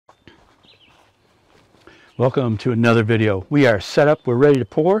Welcome to another video. We are set up, we're ready to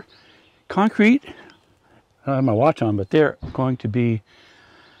pour concrete. I don't have my watch on, but they're going to be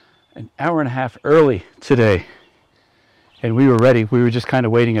an hour and a half early today. And we were ready. We were just kind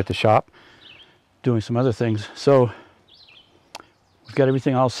of waiting at the shop, doing some other things. So we've got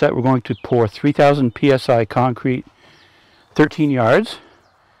everything all set. We're going to pour 3,000 PSI concrete, 13 yards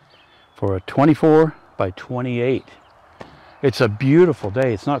for a 24 by 28. It's a beautiful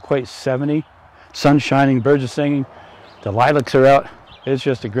day. It's not quite 70. Sun shining, birds are singing, the lilacs are out. It's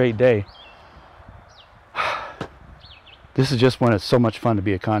just a great day. This is just when it's so much fun to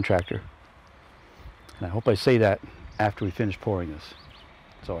be a contractor. And I hope I say that after we finish pouring this.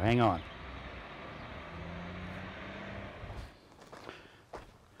 So hang on.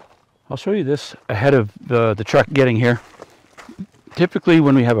 I'll show you this ahead of the truck getting here. Typically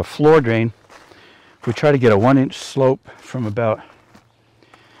when we have a floor drain, we try to get a 1-inch slope from about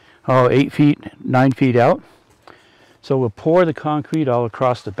 8 feet, 9 feet out. So we'll pour the concrete all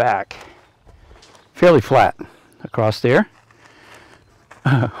across the back, fairly flat across there,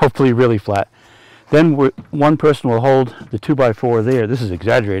 hopefully really flat. Then one person will hold the 2x4 there. This is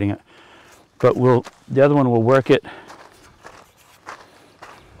exaggerating it, but the other one will work it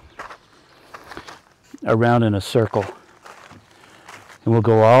around in a circle. And we'll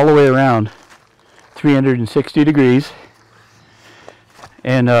go all the way around 360 degrees.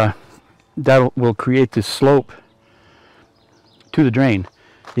 And that will create this slope to the drain.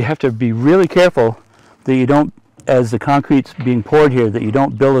 You have to be really careful that you don't, as the concrete's being poured here, that you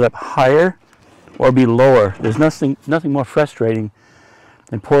don't build it up higher or be lower. There's nothing more frustrating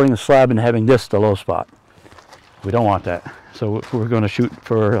than pouring a slab and having this the low spot. We don't want that. So we're going to shoot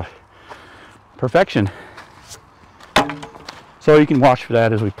for perfection. So you can watch for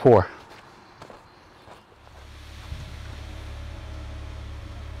that as we pour.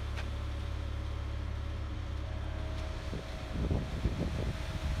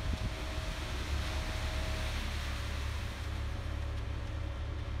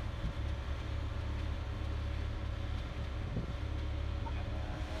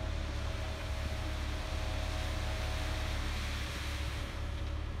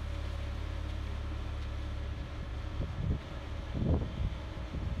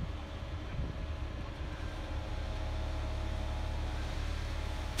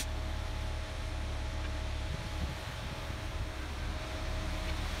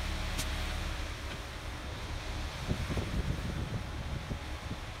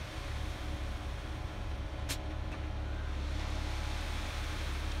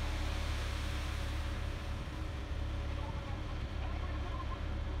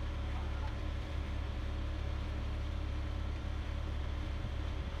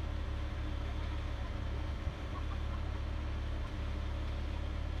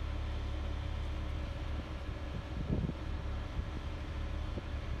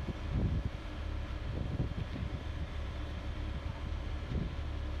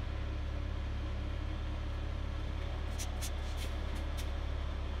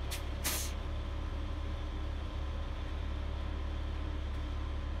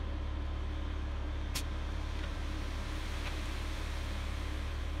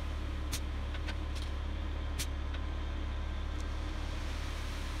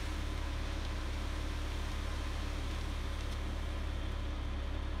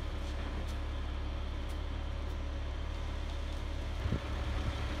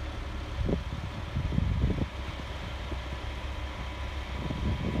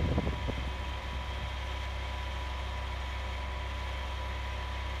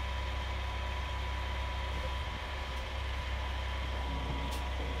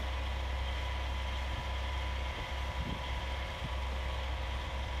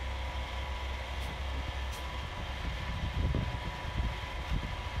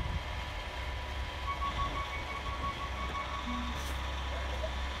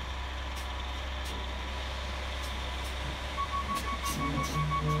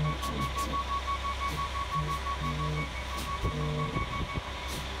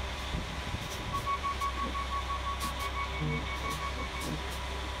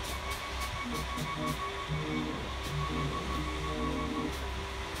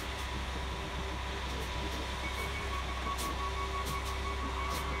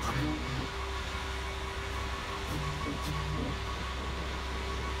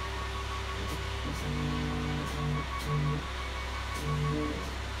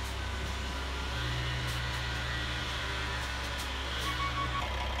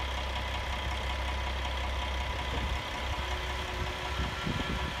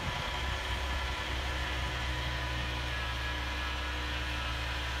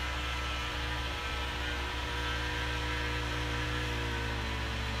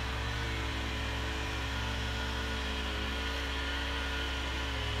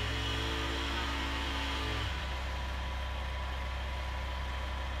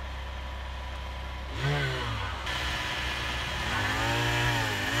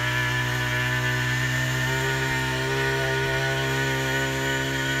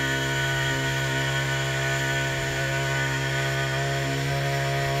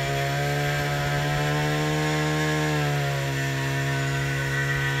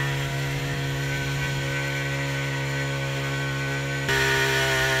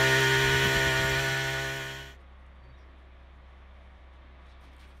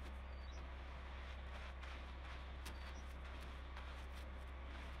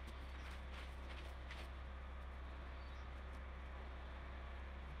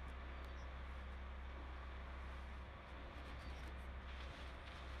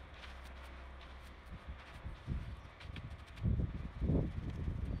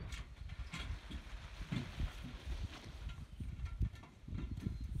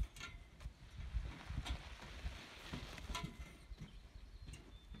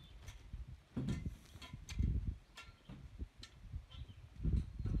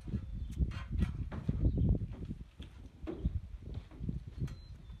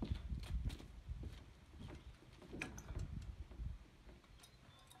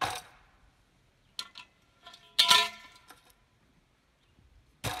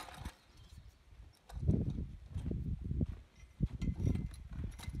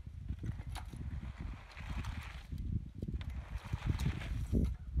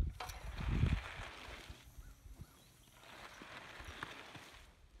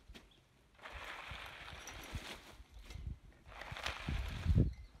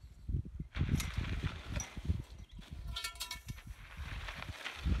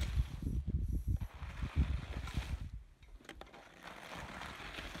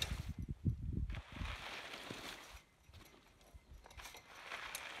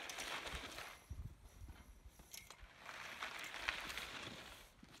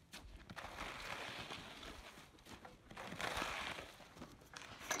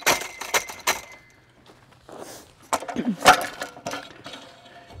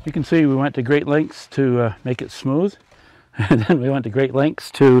 You can see we went to great lengths to make it smooth, and then we went to great lengths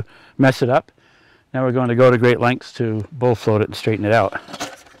to mess it up. Now we're going to go to great lengths to bull float it and straighten it out.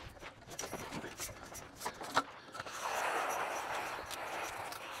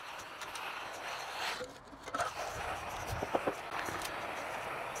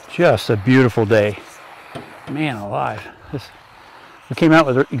 Just a beautiful day. Man alive. We came out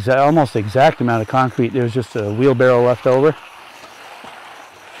with almost the exact amount of concrete. There was just a wheelbarrow left over.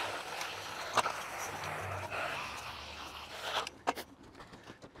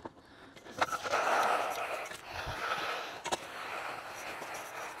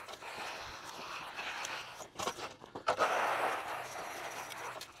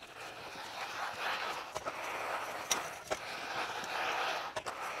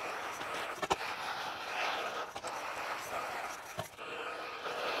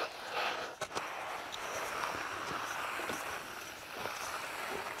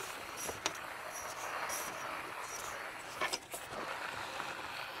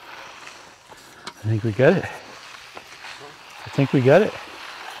 I think we got it. I think we got it.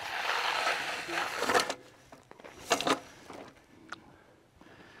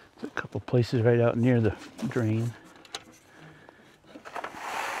 There's a couple places right out near the drain.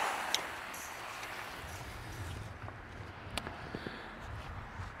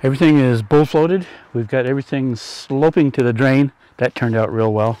 Everything is bull floated. We've got everything sloping to the drain. That turned out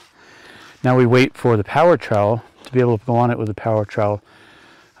real well. Now we wait for the power trowel to be able to go on it with the power trowel.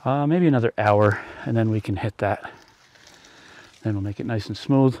 Maybe another hour, and then we can hit that. Then we'll make it nice and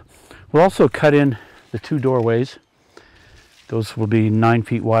smooth. We'll also cut in the two doorways. Those will be 9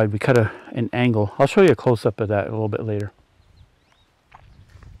 feet wide. We cut an angle. I'll show you a close-up of that a little bit later.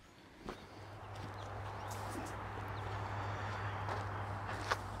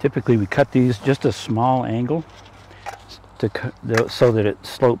 Typically we cut these just a small angle so that it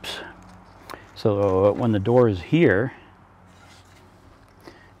slopes. So when the door is here,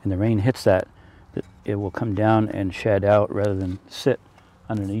 and the rain hits that, it will come down and shed out rather than sit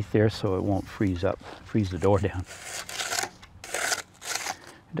underneath there, so it won't freeze the door down.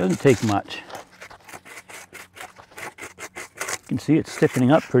 It doesn't take much. You can see it's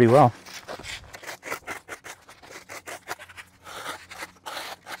stiffening up pretty well.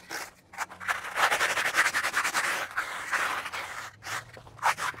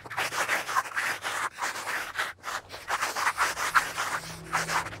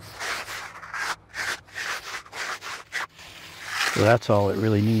 So that's all it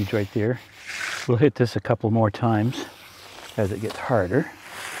really needs right there. We'll hit this a couple more times as it gets harder.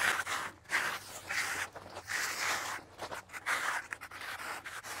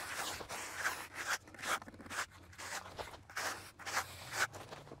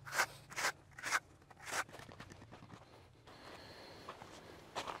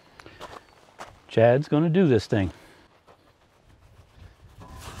 Chad's gonna do this thing.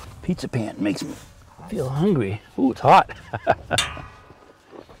 Pizza pan makes me feel hungry. Ooh, it's hot.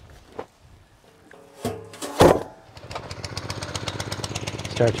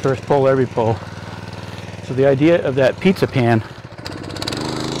 Starts first pull, every pull. So the idea of that pizza pan,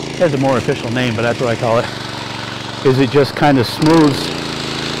 it has a more official name, but that's what I call it, is it just kind of smooths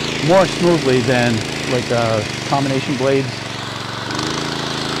more smoothly than like combination blades.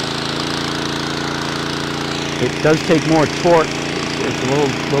 It does take more torque. It's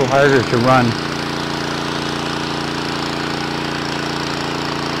a little harder to run.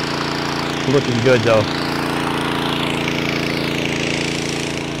 Looking good though.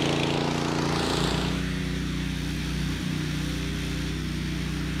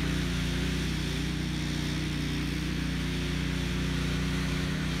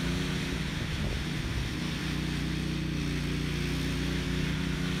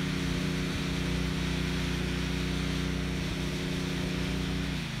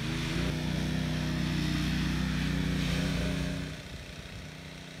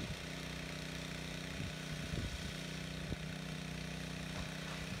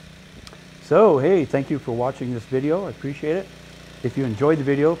 So, hey, thank you for watching this video. I appreciate it. If you enjoyed the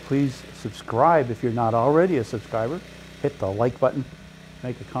video, please subscribe if you're not already a subscriber. Hit the like button,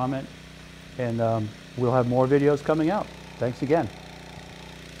 make a comment, and we'll have more videos coming out. Thanks again.